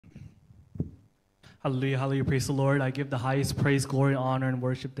Hallelujah, hallelujah, praise the Lord. I give the highest praise, glory, honor, and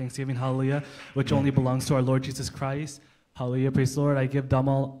worship, thanksgiving, hallelujah, which only belongs to our Lord Jesus Christ. Hallelujah, praise the Lord. I give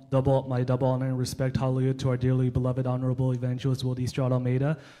double honor and respect, hallelujah, to our dearly beloved, honorable evangelist,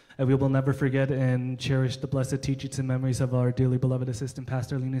 𝗘𝘃𝗲𝗿𝐆. And we will never forget and cherish the blessed teachings and memories of our dearly beloved assistant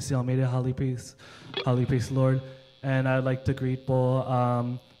pastor, 𝗃𝘃𝗲𝗿𝐆. Hallelujah, praise the Lord. And I'd like to greet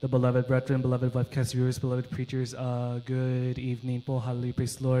the beloved brethren, beloved webcast viewers, beloved preachers. Good evening, hallelujah,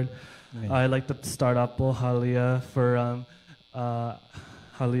 praise the Lord. I'd like to start up, hallelujah, for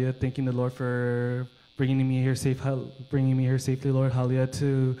hallelujah, thanking the Lord for bringing me here safely, Lord, hallelujah,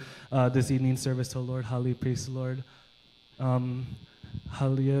 to this evening service, oh Lord, hallelujah, praise the Lord.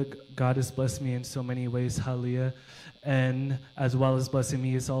 Hallelujah, God has blessed me in so many ways, hallelujah, and as well as blessing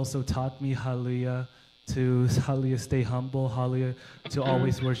me, He's also taught me, hallelujah, to hallelujah stay humble, hallelujah, to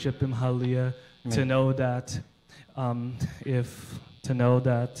always worship Him, hallelujah, to know that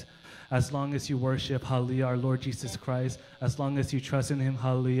as long as you worship, hallelujah, our Lord Jesus Christ, as long as you trust in Him,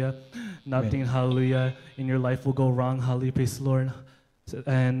 hallelujah, nothing, hallelujah, in your life will go wrong, hallelujah, praise the Lord.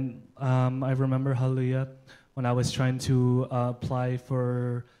 And I remember, hallelujah, when I was trying to apply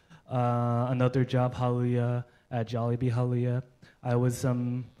for another job, hallelujah, at Jollibee, hallelujah, I was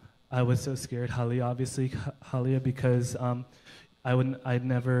so scared, hallelujah, obviously, hallelujah, because I wouldn't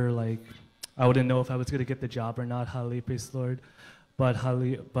know if I was going to get the job or not, hallelujah, praise the Lord. But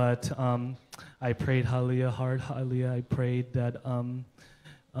hallelujah, I prayed, hallelujah, hard, hallelujah. I prayed that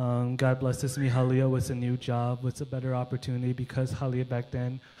God blesses me, hallelujah, with a new job, with a better opportunity, because hallelujah, back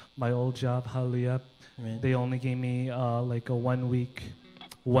then, my old job, hallelujah, they only gave me like a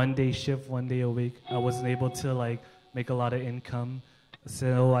 1 day shift, 1 day a week. I wasn't able to like make a lot of income.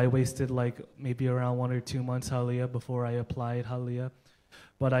 So I wasted like maybe around 1 or 2 months, hallelujah, before I applied, hallelujah.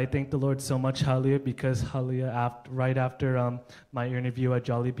 But I thank the Lord so much, hallelujah, because hallelujah, right after my interview at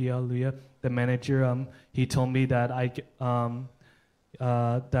Jollibee, hallelujah, the manager, he told me that I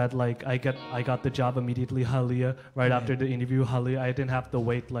got the job immediately, hallelujah, right after the interview, hallelujah. I didn't have to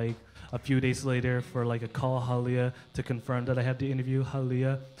wait like a few days later for like a call, hallelujah, to confirm that I had the interview,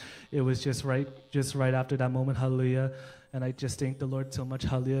 hallelujah. It was just right after that moment, hallelujah. And I just thank the Lord so much,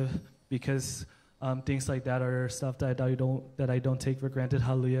 hallelujah, because things like that are stuff that I don't take for granted,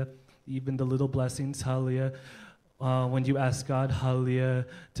 hallelujah. Even the little blessings, hallelujah. When you ask God, hallelujah,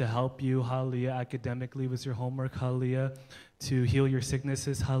 to help you, hallelujah, academically with your homework, hallelujah, to heal your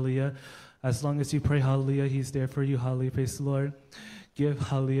sicknesses, hallelujah. As long as you pray, hallelujah, He's there for you, hallelujah, praise the Lord. Give,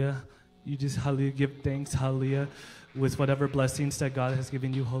 hallelujah, you just, hallelujah, give thanks, hallelujah, with whatever blessings that God has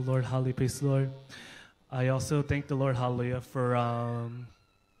given you, oh Lord, hallelujah, praise the Lord. I also thank the Lord, hallelujah, for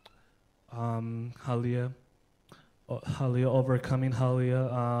hallelujah, overcoming,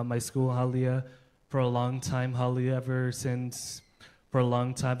 hallelujah, my school, hallelujah, for a long time, hallelujah, for a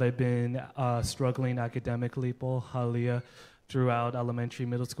long time I've been struggling academically, hallelujah, throughout elementary,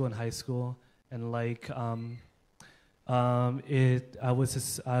 middle school, and high school, and like I was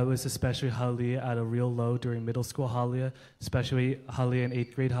especially, hallelujah, at a real low during middle school, hallelujah, especially, hallelujah, in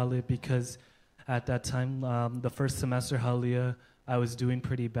 8th grade, hallelujah, because at that time, the first semester, hallelujah, I was doing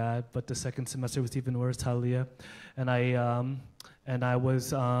pretty bad, but the second semester was even worse, hallelujah. And I was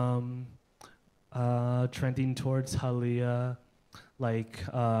trending towards, hallelujah, like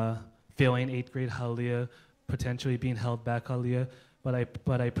failing 8th grade, hallelujah, potentially being held back, hallelujah. But I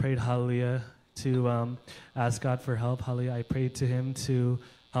prayed, hallelujah, to ask God for help, hallelujah. I prayed to Him to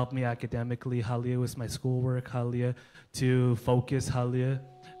help me academically, hallelujah, with my schoolwork, hallelujah, to focus, hallelujah,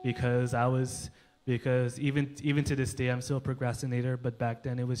 because even to this day, I'm still a procrastinator, but back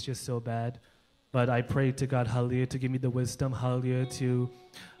then it was just so bad. But I prayed to God, hallelujah, to give me the wisdom, hallelujah, to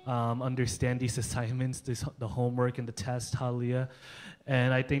understand these assignments, the homework and the test, hallelujah.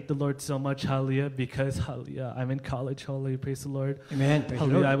 And I thank the Lord so much, hallelujah, because, hallelujah, I'm in college, hallelujah, praise the Lord. Amen. Praise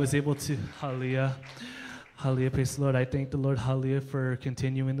hallelujah, the Lord. I was able to, hallelujah, hallelujah, praise the Lord. I thank the Lord, hallelujah, for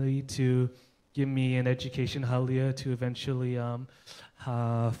continually to give me an education, hallelujah, to eventually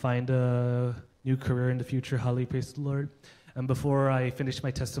find a new career in the future, hallelujah, praise the Lord. And before I finish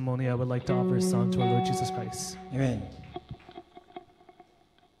my testimony, I would like to offer a song to our Lord Jesus Christ. Amen.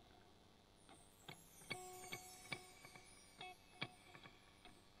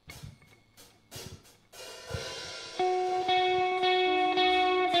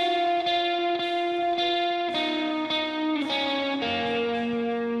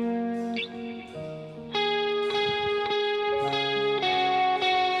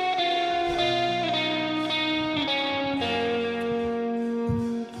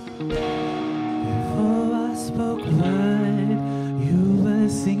 Before I spoke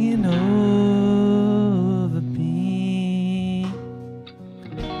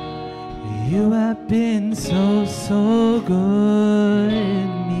You have been so, so good to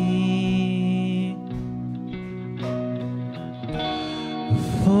me.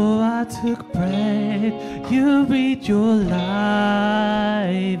 Before I took breath, you breathed your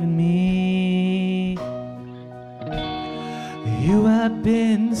life in me. You have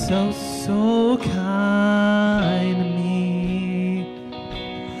been so, so kind to me.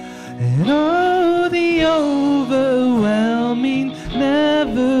 And oh, the overwhelming,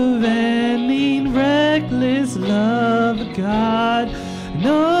 never-ending, reckless love of God.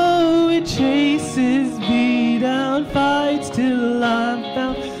 No, it chases me down, fights till I'm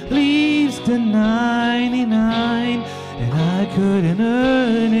found, leaves the 99. And I couldn't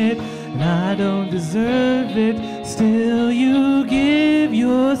earn it, and I don't deserve it. Still you give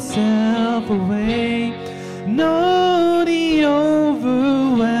yourself away. No, the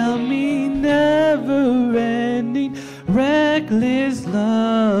overwhelming, never-ending, reckless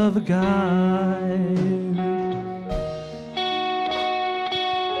love of God.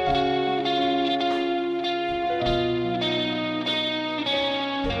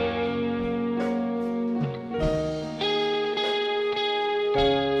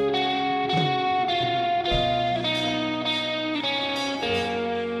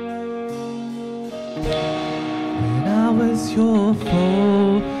 When I was your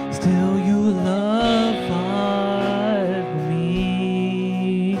foe, still you loved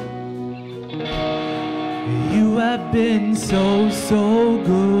me. You have been so, so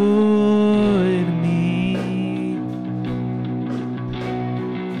good to me.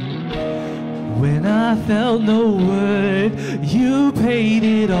 When I felt no worth, you paid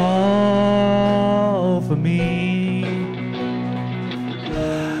it all for me.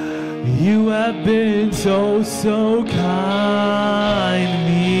 You have been so, so kind to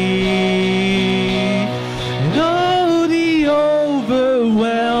me. And oh, the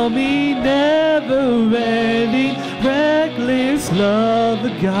overwhelming, never-ending, reckless love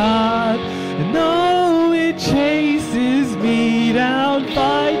of God. And oh, it chases me down,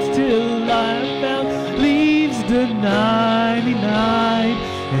 fights till I'm found, leaves the 99.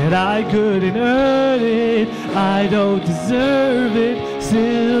 And I couldn't earn it, I don't deserve it.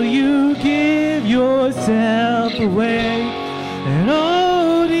 Still you give yourself away. And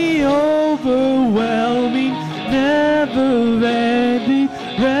oh, the overwhelming, never-ending,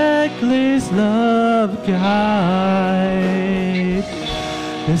 reckless love of God.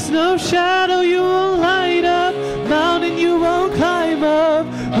 There's no shadow you won't light up, mountain you won't climb up,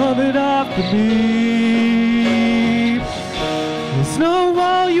 coming after me. There's no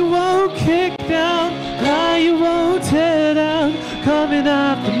wall you won't kick down, lie you won't tear down, coming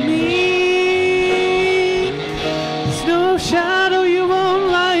after me. There's no shadow you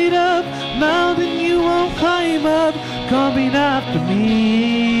won't light up, mountain you won't climb up, coming after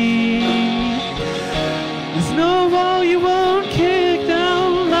me. There's no wall you won't kick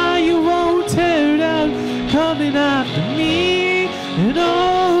down, lie you won't tear down, coming after me. And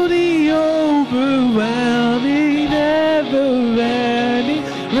oh, the overwhelming, never-ending,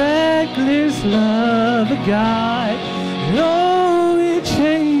 reckless love of God. And oh, it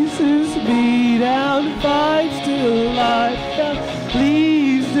chases me down, fights till I found,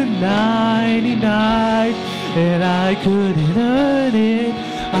 leaves the 99. And I couldn't earn it,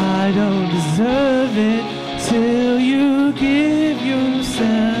 I don't deserve it, till you give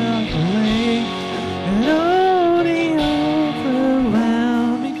yourself away. And oh, the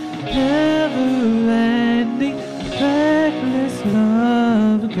overwhelming, never-ending, reckless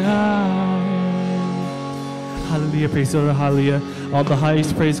love of God. Hallelujah, praise the Lord, hallelujah. All the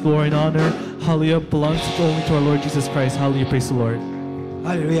highest praise, glory, and honor, hallelujah, belongs only to our Lord Jesus Christ. Hallelujah, praise the Lord.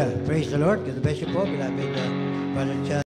 Hallelujah, praise the Lord. God bless you po, beloved Brother Chad.